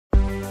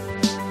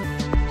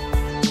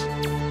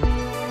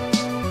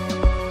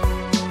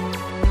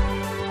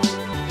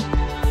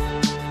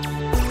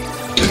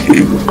We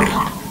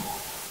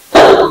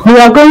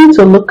are going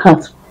to look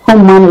at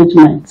home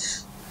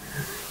management.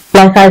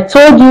 Like I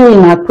told you in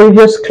our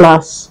previous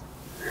class,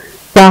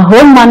 that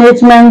home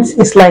management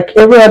is like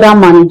every other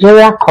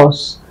managerial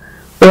course.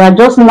 We are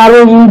just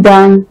narrowing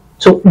down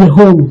to the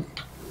home.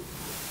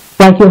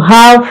 Like you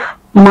have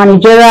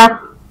managerial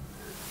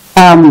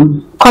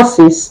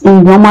courses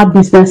in normal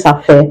business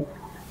affair.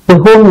 The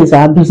home is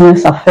our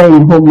business affair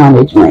in home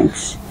management.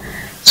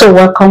 So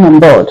welcome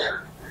on board.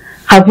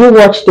 Have you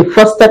watched the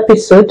first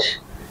episode?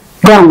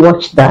 Go and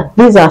watch that.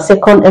 This is our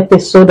second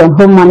episode on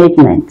home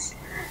management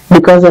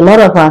because a lot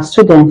of our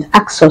students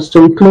ask us to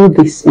include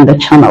this in the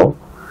channel.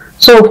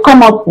 So we've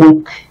come up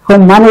with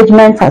home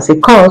management as a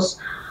course,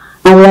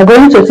 and we are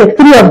going to take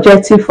 3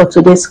 objectives for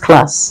today's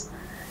class.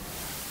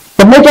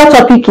 The major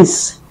topic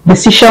is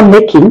decision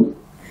making.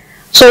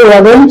 So we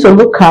are going to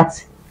look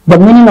at the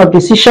meaning of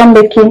decision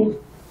making,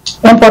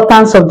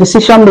 importance of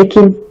decision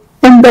making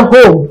in the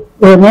home,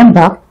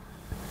 remember,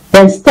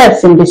 then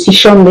steps in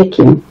decision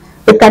making.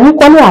 It can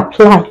equally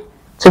apply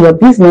to your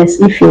business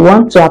if you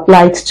want to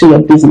apply it to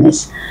your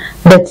business.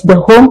 But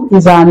the home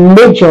is our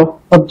major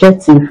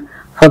objective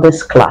for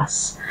this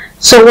class.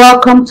 So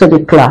welcome to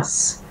the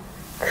class.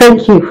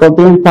 Thank you for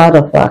being part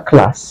of our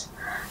class.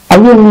 Are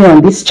you new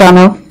on this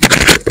channel?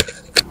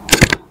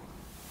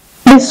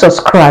 Please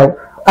subscribe.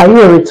 Are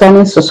you a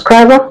returning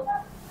subscriber?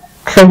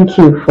 Thank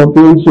you for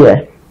being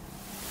here.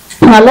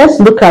 Now let's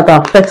look at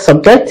our first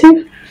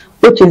objective,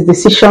 which is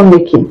decision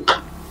making.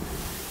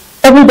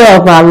 Every day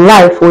of our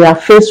life, we are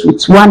faced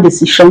with one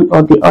decision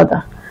or the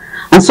other.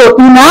 And so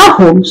in our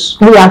homes,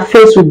 we are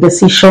faced with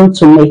decisions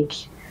to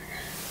make.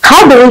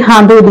 How do we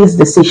handle this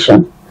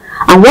decision?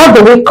 And what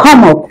do we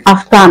come up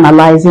after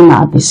analyzing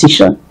our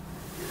decision?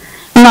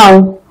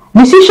 Now,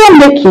 decision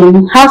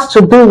making has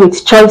to do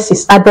with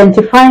choices,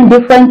 identifying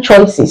different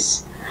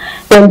choices,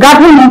 then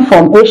gathering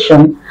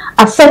information,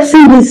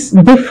 assessing this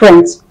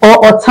different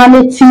or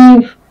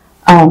alternative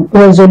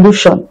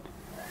resolution.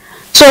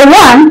 So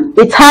one,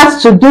 it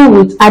has to do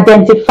with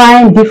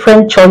identifying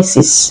different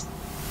choices.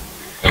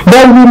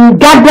 Then we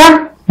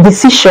gather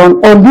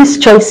decision on these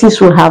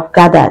choices we have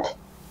gathered.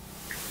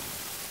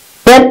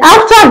 Then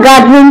after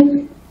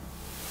gathering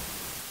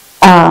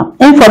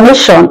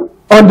information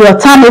on the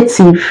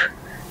alternative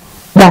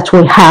that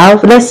we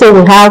have, let's say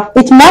we have,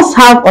 it must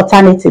have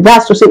alternative.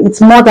 That's to say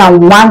it's more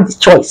than one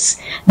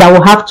choice that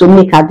we have to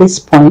make at this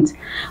point.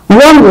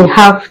 When we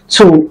have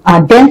to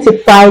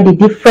identify the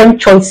different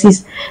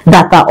choices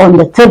that are on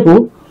the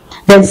table,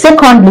 then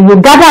secondly,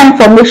 you gather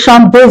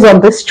information based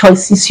on these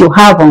choices you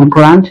have on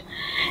ground.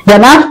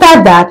 Then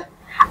after that,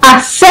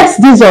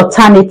 assess these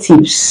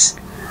alternatives,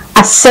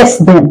 assess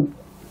them,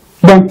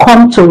 then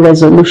come to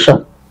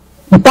resolution.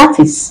 That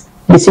is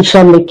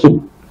decision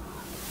making.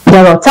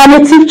 There are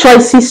alternative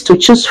choices to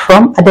choose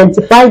from.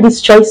 Identify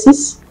these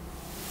choices.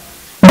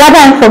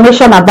 Gather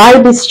information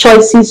about these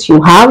choices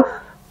you have.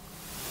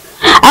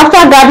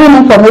 After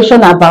gathering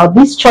information about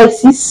these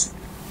choices,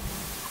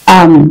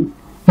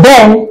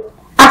 then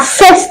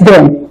assess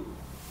them.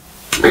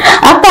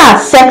 After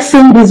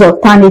assessing these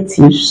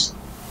alternatives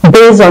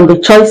based on the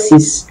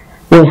choices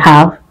we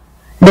have,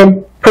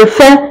 then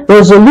prefer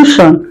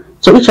resolution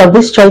to each of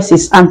these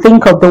choices and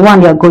think of the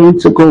one you are going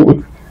to go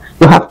with.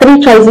 You have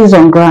 3 choices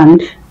on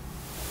ground.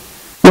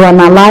 You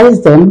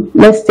analyze them.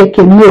 Let's take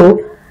a meal.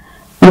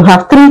 You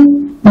have 3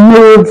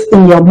 meals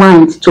in your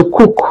mind to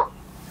cook.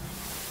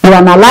 You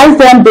analyze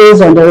them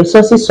based on the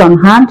resources on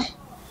hand,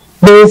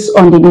 based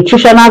on the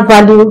nutritional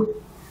value,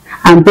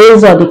 and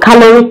based on the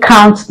calorie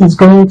count it's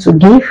going to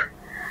give,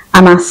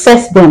 and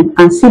assess them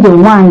and see the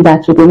one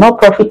that will be more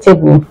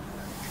profitable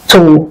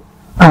to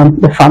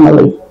the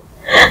family.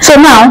 So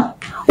now,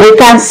 we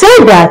can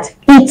say that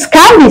it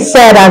can be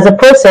said as a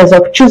process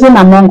of choosing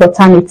among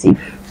alternatives.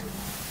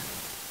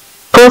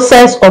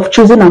 Process of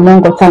choosing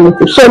among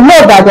alternatives. So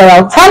know that there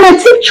are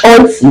alternative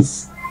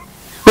choices.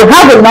 We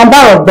have a number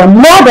of them,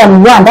 more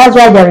than one. That's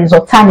why there is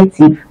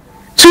alternative.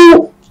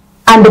 2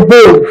 and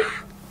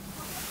above.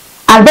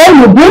 And then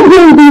you bring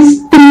in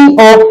these 3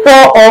 or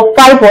 4 or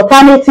 5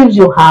 alternatives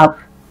you have.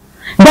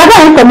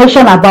 Gather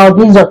information about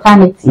these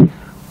alternatives.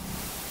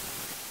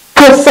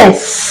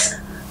 Process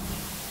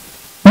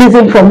this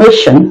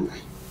information.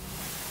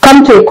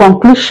 Come to a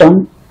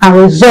conclusion and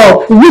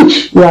resolve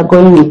which you are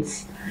going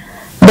with.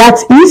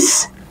 That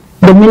is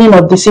the meaning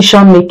of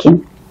decision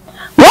making.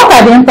 What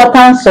are the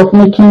importance of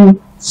making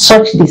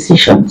such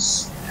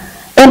decisions?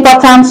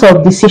 Importance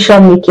of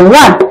decision making.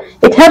 1,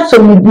 it helps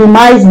to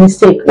minimize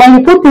mistake. When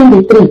you put in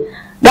the 3,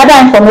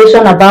 gather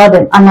information about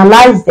them,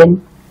 analyze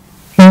them,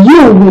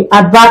 you will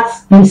avert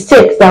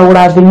mistakes that would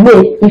have been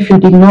made if you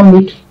did not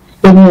make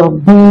any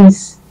of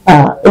these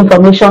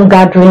information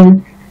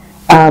gathering,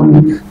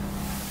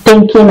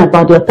 thinking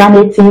about the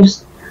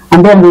alternatives,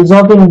 and then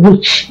resolving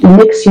which. It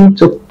makes you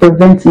to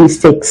prevent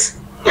mistakes.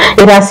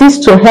 It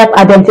assists to help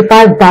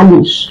identify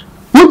values.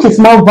 Which is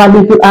more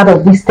valuable out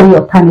of these 3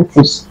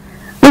 alternatives?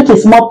 Which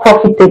is more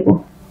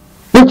profitable?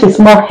 Which is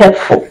more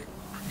helpful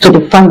to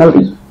the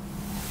family?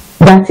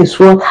 That is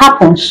what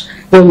happens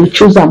when you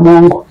choose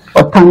among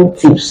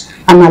alternatives.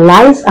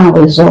 Analyze and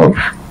resolve.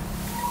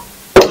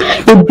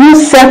 It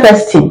builds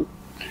self-esteem.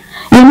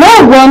 You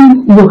know,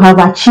 when you have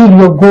achieved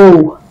your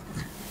goal,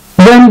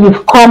 when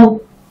you've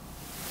come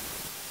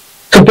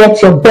to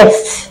get your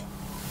best,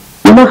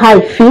 you know how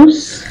it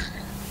feels?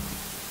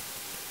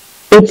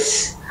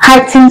 It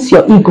heightens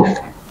your ego.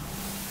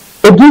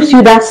 It gives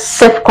you that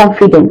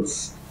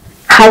self-confidence,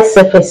 high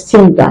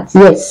self-esteem that,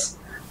 yes,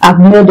 I've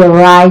made the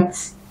right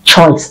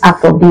choice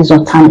out of these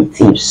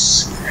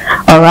alternatives.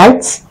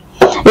 Alright?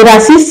 It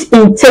assists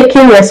in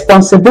taking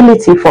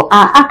responsibility for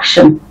our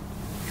action.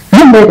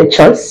 You made a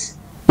choice,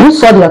 you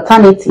saw the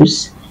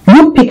alternatives,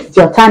 you picked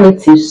the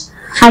alternatives,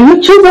 and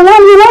you choose the one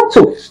you want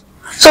to.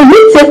 So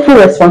you take full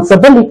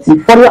responsibility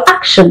for your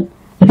action.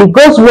 If it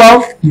goes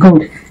well,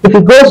 good. If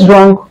it goes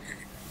wrong,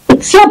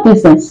 it's your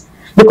business,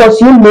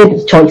 because you made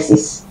the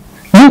choices.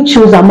 You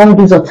choose among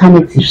these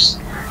alternatives,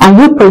 and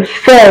you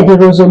prefer the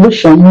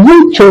resolution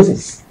you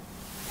chose.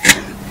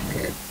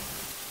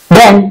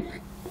 Then,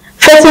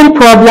 facing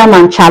problems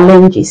and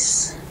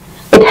challenges.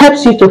 It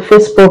helps you to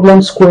face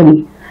problems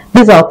squarely.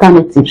 These are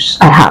alternatives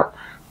I have.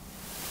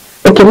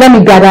 Okay, let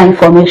me gather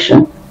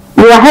information.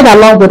 You are head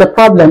along with the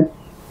problem.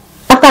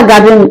 After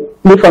gathering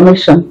the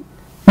information,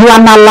 you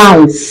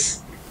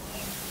analyze.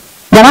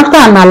 Then after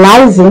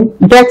analyzing,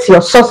 get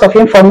your source of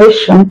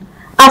information,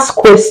 ask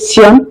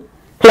questions,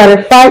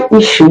 clarify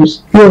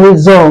issues, you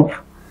resolve,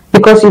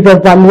 because you've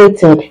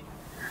evaluated.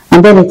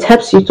 And then it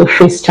helps you to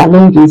face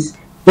challenges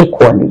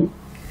equally.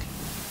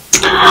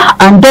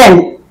 And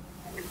then,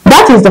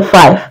 that is the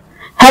 5.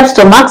 Helps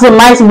to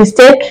maximize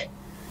mistake,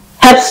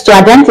 helps to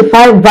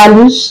identify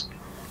values,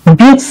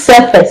 build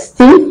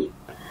self-esteem,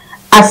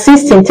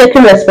 assist in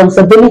taking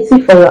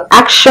responsibility for your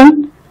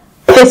action,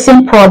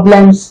 facing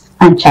problems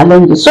and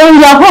challenges. So in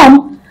your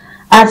home,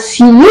 as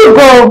you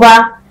go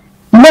over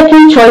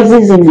making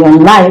choices in your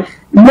life,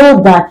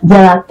 know that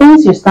there are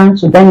things you stand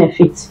to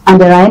benefit and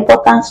there are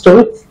importance to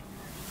it.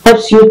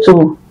 Helps you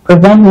to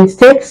prevent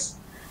mistakes,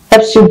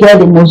 helps you get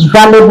the most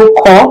valuable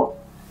core,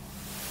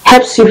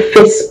 helps you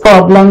face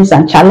problems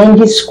and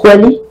challenges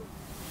squarely,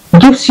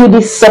 gives you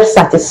this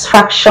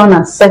self-satisfaction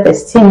and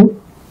self-esteem,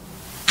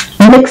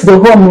 makes the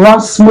home run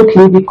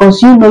smoothly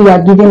because you know you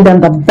are giving them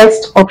the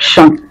best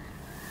option.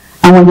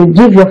 And when you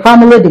give your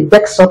family the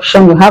best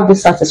option, you have the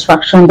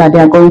satisfaction that they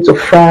are going to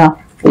fare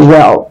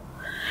well.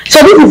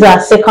 So this is our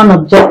second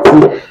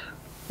objective.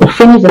 We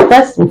finish the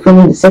first, we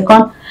finish the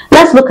second.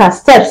 Let's look at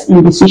steps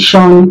in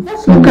decision.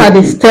 Let's look at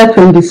the step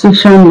in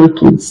decision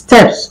making.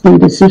 Steps in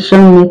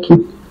decision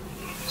making.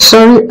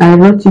 Sorry, I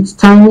wrote it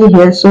tiny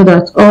here so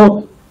that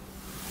all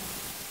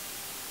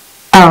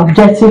our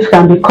objectives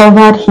can be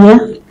covered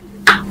here.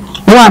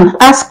 1.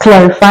 Ask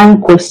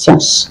clarifying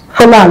questions.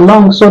 Follow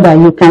along so that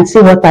you can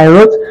see what I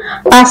wrote.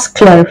 Ask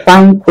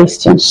clarifying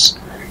questions.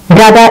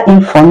 Gather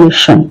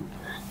information.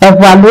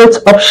 Evaluate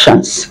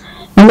options.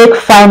 Make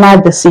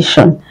final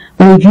decision.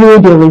 Review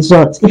the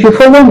results. If you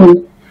follow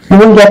me, you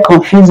won't get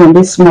confused in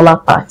these smaller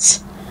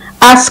parts.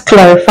 Ask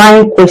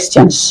clarifying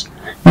questions.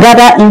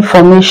 Gather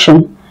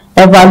information.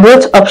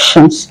 Evaluate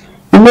options.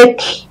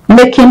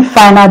 Making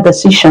final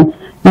decision.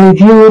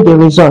 Review the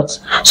results.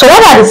 So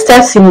what are the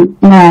steps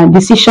in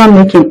decision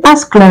making?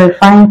 Ask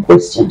clarifying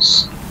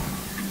questions.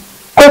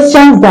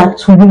 Questions that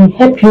will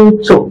help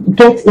you to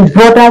get a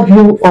broader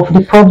view of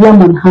the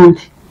problem on hand.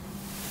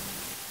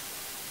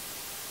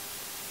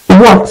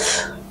 What?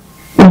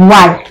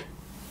 Why?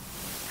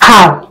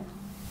 How?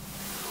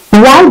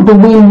 Why do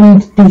we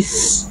need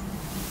this?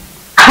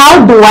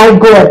 How do I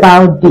go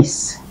about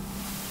this?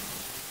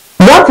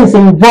 What is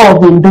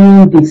involved in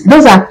doing this?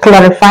 Those are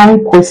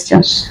clarifying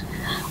questions.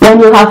 When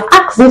you have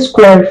asked these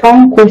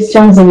clarifying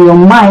questions in your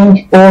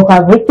mind or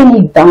have written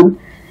it down,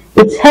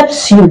 it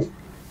helps you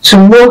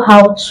to know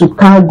how to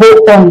go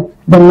on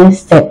the next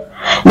step.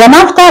 Then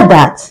after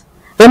that,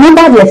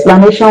 remember the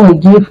explanation we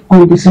give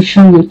on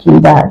decision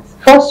making, that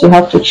first you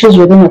have to choose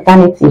within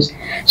alternatives.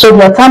 So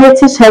the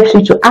alternatives helps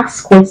you to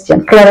ask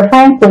questions,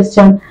 clarifying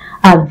questions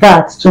at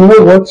that to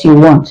know what you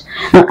want.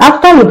 Now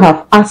after you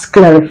have asked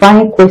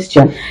clarifying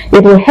questions,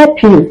 it will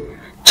help you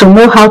to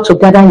know how to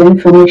gather your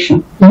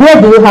information.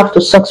 Where do you have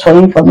to search for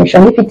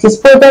information? If it is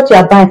product you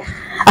are buying,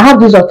 I have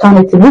this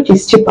alternative which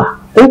is cheaper,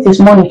 which is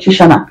more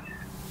nutritional,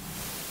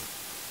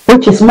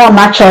 which is more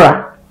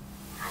natural.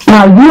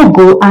 Now you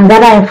go and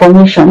gather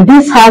information.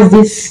 This has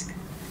this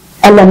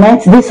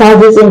element, this has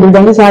this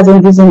ingredient, this has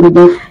this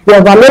ingredient. You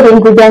evaluate the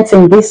ingredients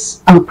in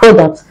this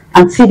product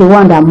and see the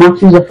one that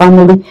matches your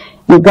family.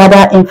 You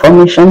gather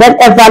information, then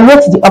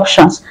evaluate the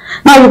options.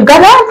 Now you've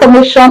gathered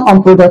information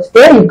on product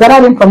A, you've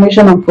gathered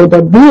information on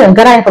product B, and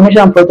gathered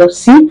information on product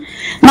C.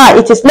 Now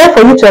it is left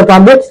for you to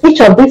evaluate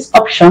each of these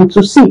options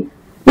to see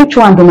which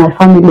one do my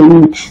family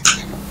need.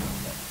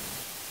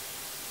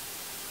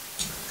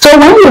 So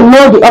when you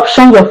know the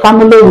option your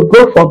family will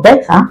go for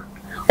better,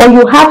 or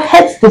you have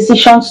health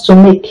decisions to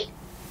make,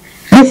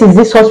 this is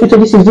this hospital,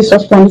 this is this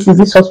hospital, this is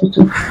this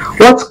hospital.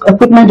 What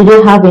equipment do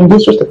they have in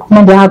this? What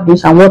equipment do they have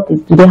this, and what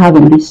do they have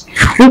in this?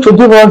 Which will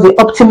give us the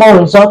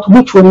optimal result,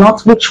 which will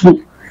not, which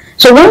will.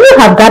 So when you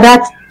have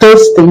gathered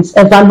those things,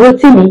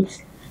 evaluating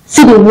it,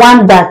 see the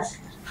one that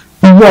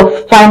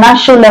your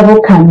financial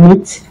level can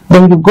meet,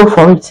 then you go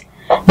for it.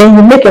 Then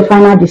you make a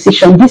final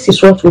decision. This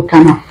is what we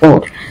can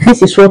afford.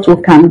 This is what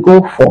we can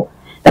go for.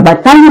 That by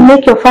the time you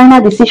make your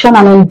final decision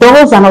and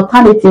endorse an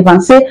alternative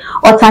and say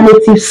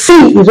alternative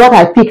C is what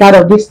I pick out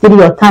of these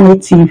 3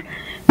 alternatives,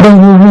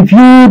 then you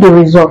review the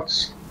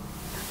results.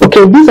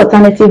 Okay, this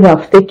alternative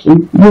I've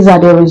taken, these are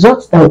the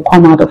results that will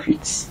come out of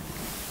it.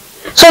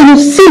 So you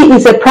see,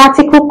 it's a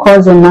practical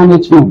course in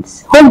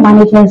management. Home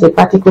management is a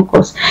practical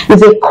course.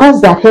 It's a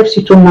course that helps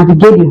you to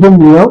navigate the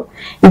home well.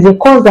 It's a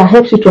course that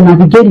helps you to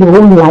navigate your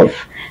own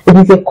life. It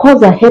is a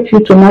course that helps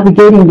you to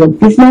navigate in your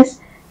business.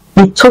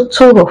 The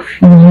total of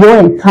your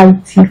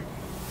entirety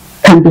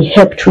can be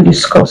helped through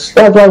this course.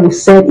 That's why we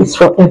said it's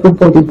for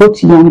everybody,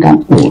 both young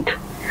and old.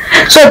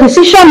 So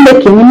decision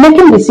making, in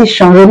making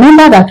decision,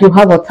 remember that you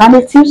have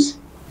alternatives.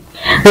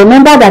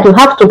 Remember that you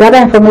have to gather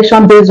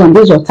information based on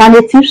these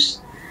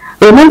alternatives.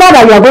 Remember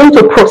that you are going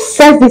to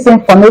process this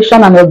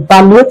information and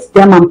evaluate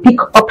them and pick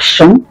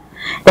option.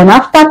 Then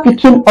after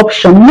picking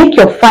option, make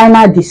your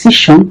final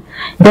decision.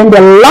 Then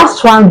the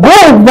last one, go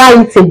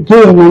over it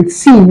again and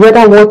see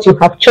whether what you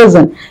have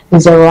chosen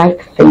is the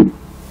right thing.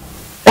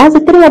 That's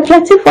the 3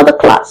 objectives for the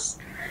class.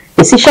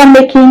 Decision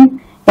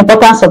making,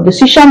 importance of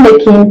decision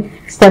making,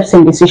 steps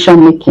in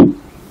decision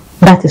making.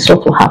 That is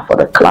what we have for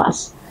the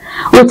class.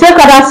 We'll take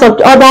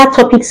other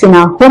topics in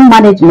our home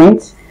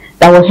management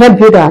that will help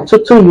build our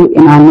total you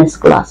in our next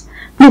class.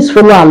 Please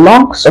follow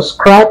along,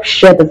 subscribe,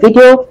 share the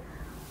video.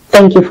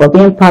 Thank you for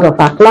being part of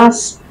our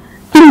class.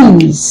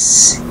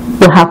 Please,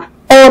 we have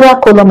other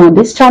column on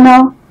this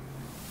channel,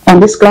 on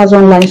this class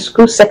online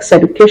school, sex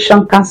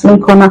education,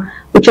 counseling corner,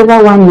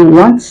 whichever one you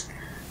want.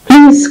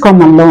 Please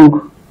come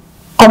along.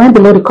 Comment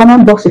below the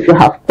comment box if you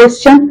have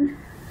question.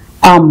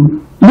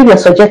 Leave your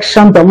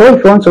suggestion below.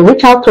 If you want to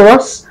reach out to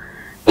us,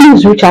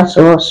 please reach out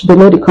to us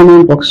below the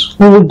comment box.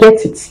 We will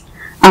get it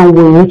and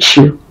will reach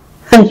you.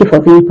 Thank you for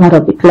being part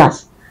of the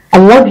class. I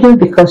love you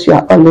because you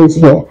are always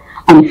here.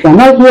 And if you're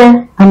not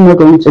here, I'm not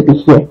going to be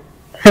here.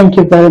 Thank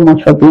you very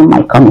much for being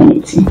my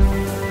community.